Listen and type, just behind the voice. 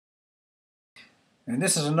And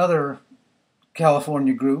this is another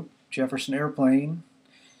California group, Jefferson Airplane,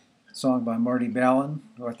 a song by Marty Balin,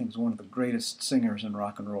 who I think is one of the greatest singers in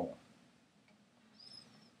rock and roll.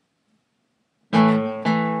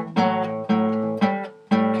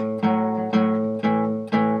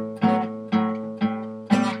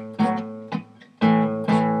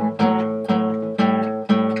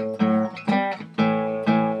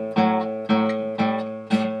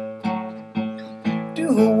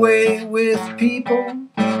 Do away with people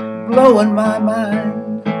blowing my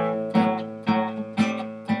mind.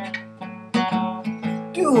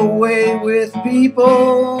 Do away with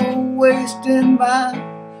people wasting my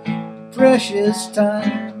precious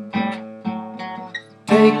time.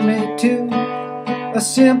 Take me to a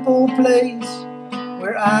simple place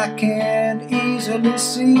where I can easily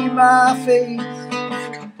see my face.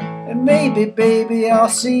 And maybe, baby, I'll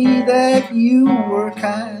see that you were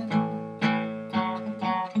kind.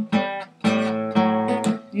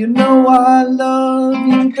 You know I love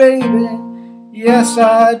you, baby, yes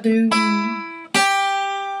I do.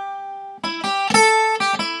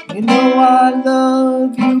 You know I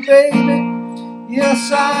love you, baby,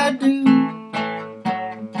 yes I do.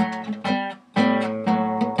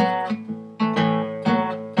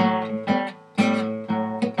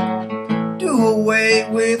 Do away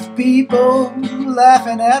with people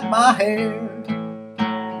laughing at my hair.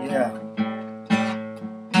 Yeah.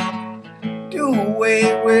 Do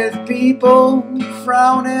away with people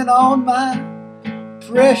frowning on my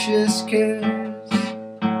precious cares.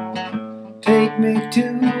 Take me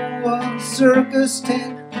to a circus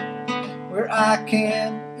tent where I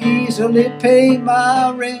can easily pay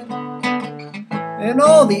my rent, and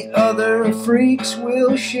all the other freaks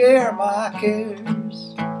will share my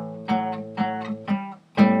cares.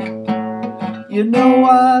 You know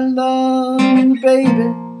I love you,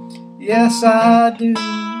 baby, yes I do.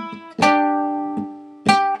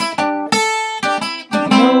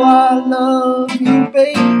 I love you,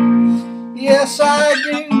 baby, yes I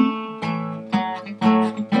do.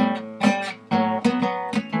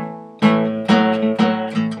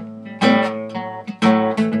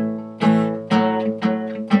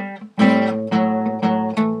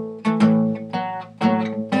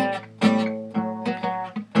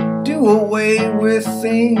 Do away with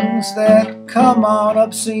things that come on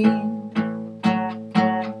obscene,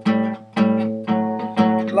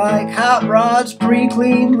 like hot rods,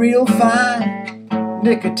 pre-clean, real fine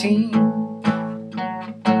nicotine.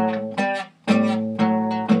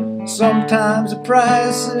 Sometimes the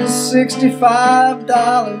price is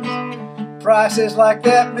 $65. Prices like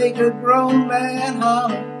that make a grown man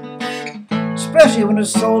holler, especially when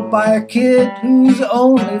it's sold by a kid who's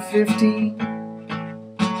only 15.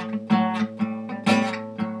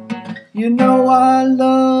 You know I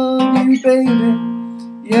love you, baby,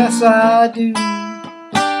 yes I do.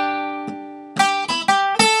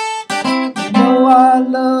 I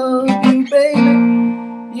love you,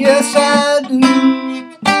 baby, yes I do.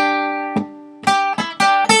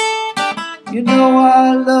 You know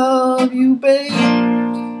I love you, baby,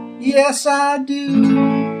 yes I do.